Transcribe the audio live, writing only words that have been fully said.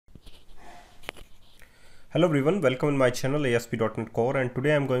Hello everyone, welcome in my channel ASP.NET Core, and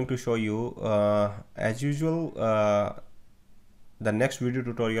today I'm going to show you as usual the next video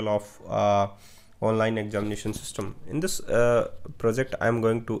tutorial of online examination system. In this project I'm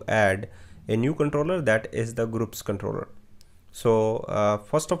going to add a new controller, that is the groups controller. So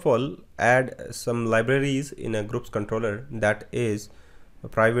first of all, add some libraries in a groups controller, that is a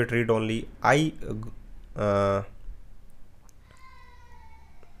private read only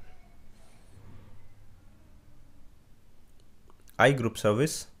I group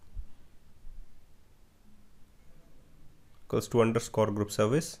service equals to underscore group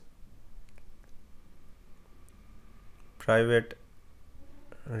service, private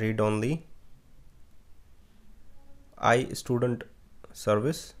read only I student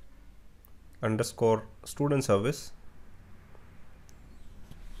service underscore student service.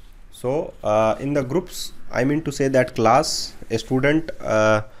 So in the groups, I mean to say that class a student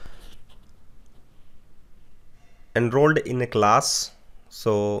enrolled in a class,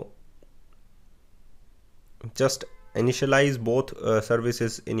 so just initialize both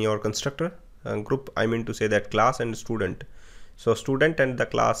services in your constructor. Group, I mean to say that class and student. So student and the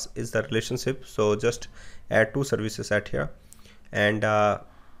class is the relationship, so just add two services at here, and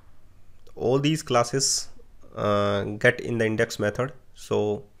all these classes get in the index method.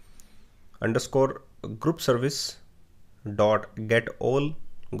 So underscore group service dot get all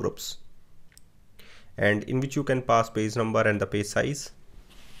groups, and in which you can pass page number and the page size.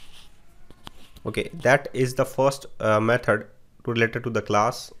 Okay, that is the first method related to the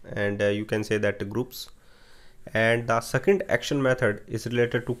class, and you can say that the groups. And the second action method is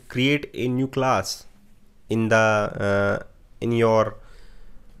related to create a new class in the in your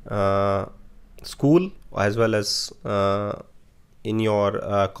school as well as in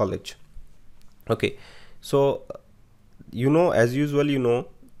your college. Okay, so as usual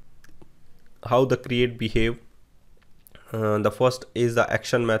how the create behave. The first is the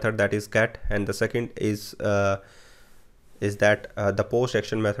action method, that is get, and the second is that the post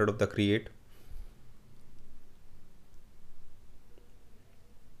action method of the create.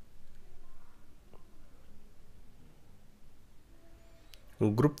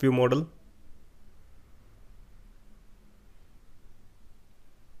 Group view model,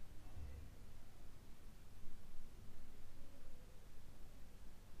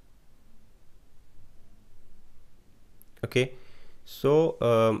 okay. So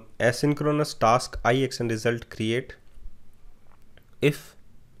asynchronous task ix and result create if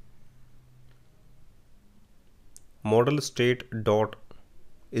model state dot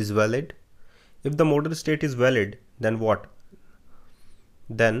is valid. If the model state is valid, then what?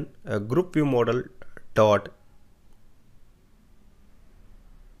 Then group view model dot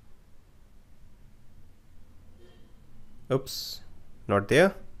oops, not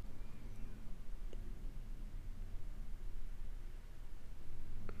there.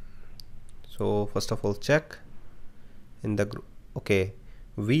 So first of all, check in the group. Okay,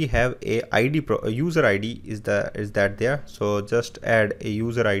 we have a ID a user ID is that there. So just add a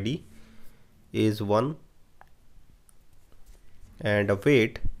user ID is 1 and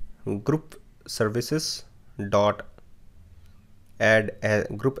await group services dot add a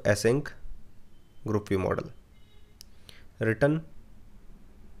group async group view model, return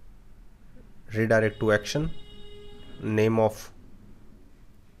redirect to action, name of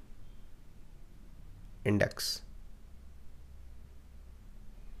index.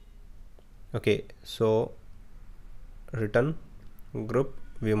 Okay, so return group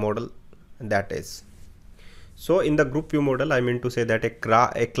view model, that is. So in the group view model, I mean to say that a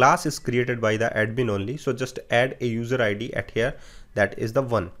class is created by the admin only. So just add a user ID at here, that is the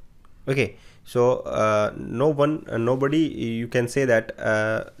 1. Okay, so nobody, you can say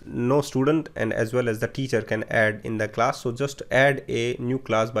that no student and as well as the teacher can add in the class. So just add a new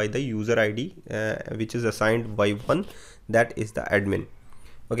class by the user ID which is assigned by 1, that is the admin.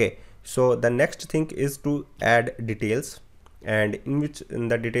 Okay, so the next thing is to add details, and in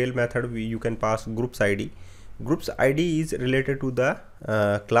the detail method you can pass groups ID. Groups ID is related to the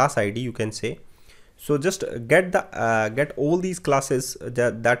class ID, you can say. So just get all these classes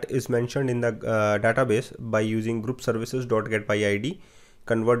that is mentioned in the database by using group services dot get by ID,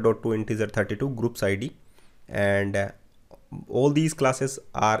 convert dot to integer 32 groups ID, and all these classes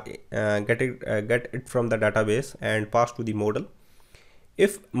are get it from the database and pass to the model.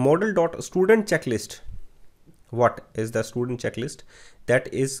 If model dot student checklist, what is the student checklist?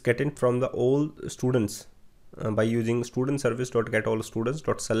 That is getting from the all students by using student service dot get all students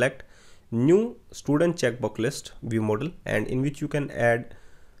dot select new student checkbox list view model, and in which you can add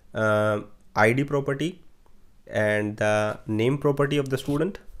ID property and the name property of the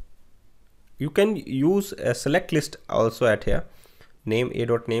student, You can use a select list also at here. Name a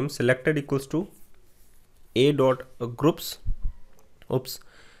dot name selected equals to a dot groups. Oops.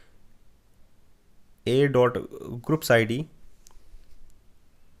 A dot groups ID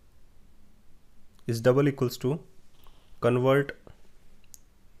is double equals to convert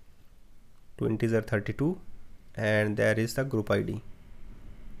to integer 32, and there is the group ID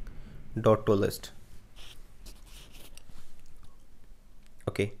dot to list.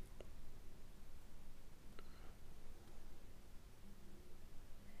 Okay.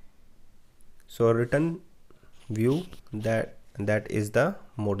 So return view that is the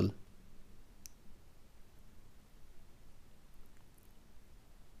model.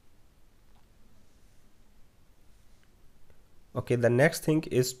 Okay, the next thing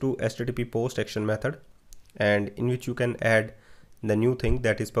is to HTTP post action method, and in which you can add the new thing,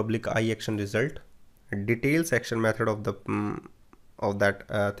 that is public I action result details action method of the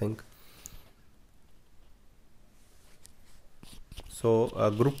that thing. So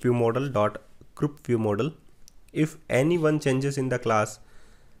group view model dot group view model, if anyone changes in the class,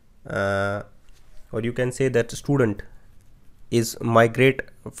 or you can say that student is migrate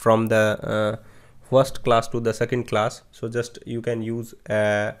from the first class to the second class, so just you can use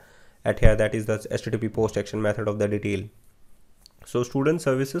at here, that is the HTTP post action method of the detail. So student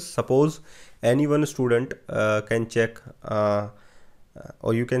services, suppose any one student can check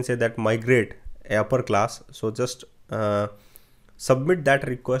or you can say that migrate a upper class, so just submit that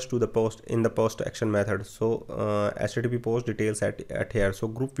request to the post in the post action method. So HTTP post details at here. So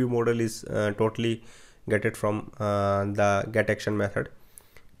group view model is totally get it from the get action method.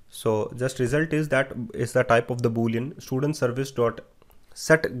 So just result is that is the type of the boolean student service dot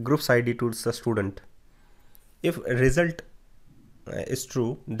set groups ID to the student. If result is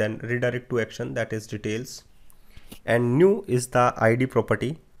true, then redirect to action, that is details, and new is the ID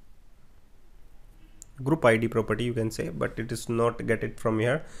property, group ID property you can say, but it is not get it from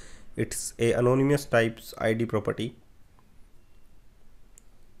here, it's a anonymous types ID property.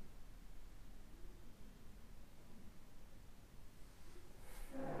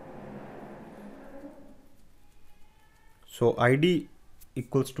 So ID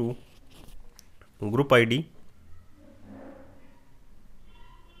equals to group ID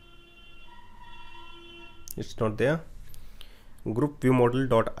it's not there, group view model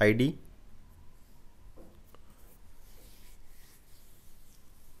dot ID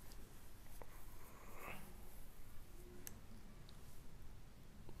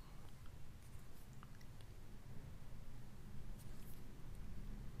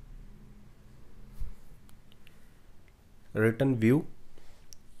return view,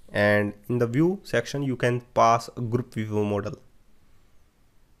 and in the view section you can pass a group view model.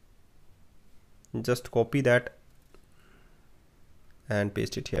 Just copy that and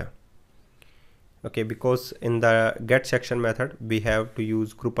paste it here. Okay, because in the get section method we have to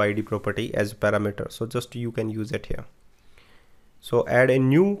use group ID property as parameter, so just you can use it here. So add a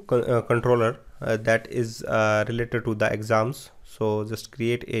new controller that is related to the exams. So just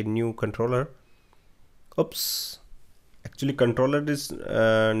create a new controller. Oops, actually controller is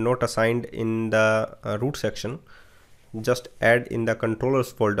not assigned in the root section, just add in the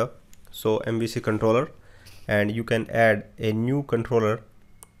controllers folder. So MVC controller, and you can add a new controller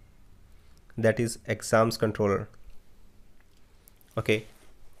that is exams controller. Okay,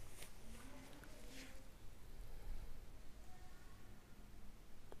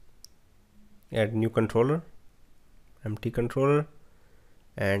 add new controller, empty controller,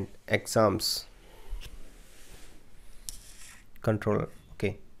 and exams controller.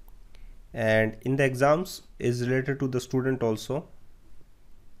 Okay, and in the exams is related to the student also,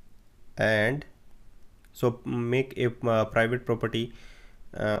 and so make a private property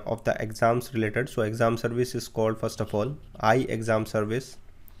of the exams related. So exam service is called, first of all, I exam service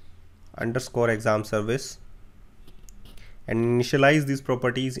underscore exam service, and initialize these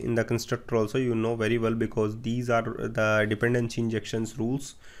properties in the constructor also, you know very well, because these are the dependency injections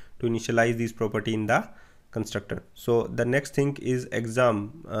rules to initialize these property in the constructor. So the next thing is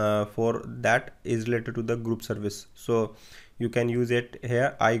exam, for that is related to the group service, so you can use it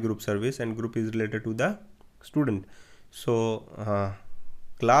here, I group service, and group is related to the student. So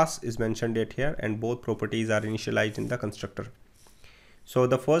class is mentioned it here, and both properties are initialized in the constructor. So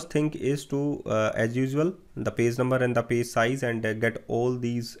the first thing is to as usual, the page number and the page size, and get all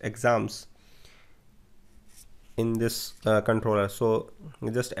these exams in this controller. So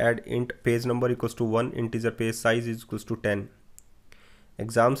just add int page number equals to 1, integer page size is equals to 10,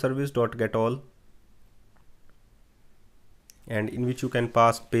 exam service dot get all, and in which you can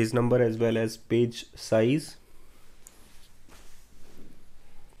pass page number as well as page size.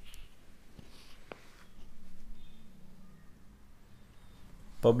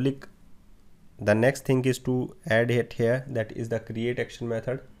 public. The next thing is to add it here, that is the create action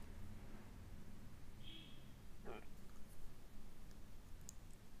method.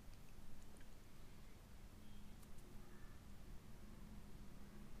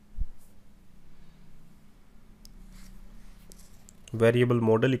 Variable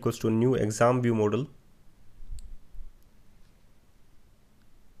model equals to new exam view model.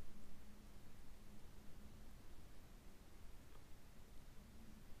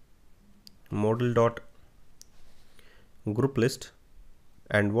 Model dot group list.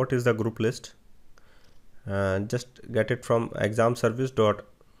 And what is the group list? Just get it from exam service dot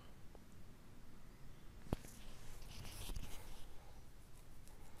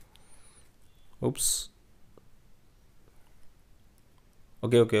oops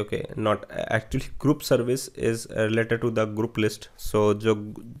okay, not actually, group service is related to the group list, so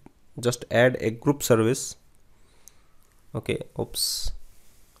just add a group service. Okay, oops,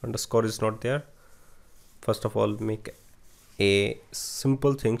 underscore is not there. First of all, make a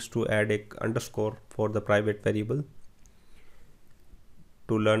simple things to add a underscore for the private variable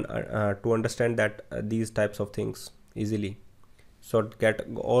to learn to understand that these types of things easily. So get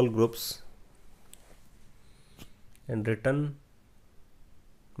all groups and return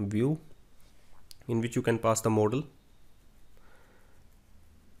view, in which you can pass the model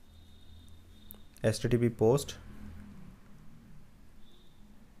http post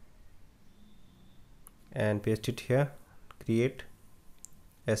and paste it here, create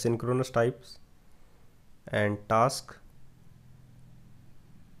asynchronous types and task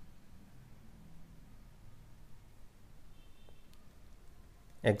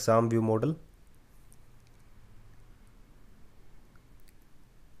exam view model.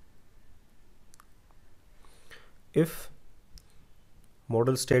 If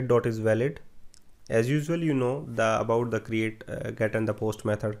model state dot is valid, as usual, you know about the create, get and the post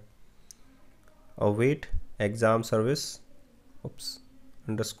method. Await exam service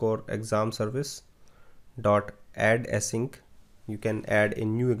underscore exam service dot add async. You can add a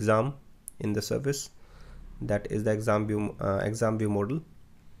new exam in the service, that is the exam view model.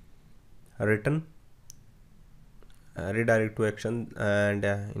 Return redirect to action, and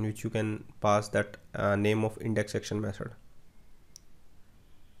in which you can pass that name of index action method.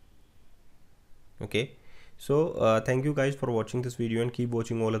 Okay, so thank you guys for watching this video, and keep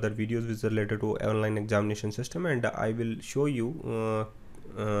watching all other videos which are related to online examination system, and I will show you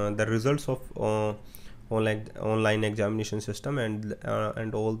the results of online examination system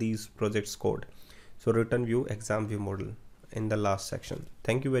and all these projects code. So return view exam view model in the last section.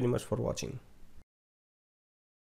 Thank you very much for watching.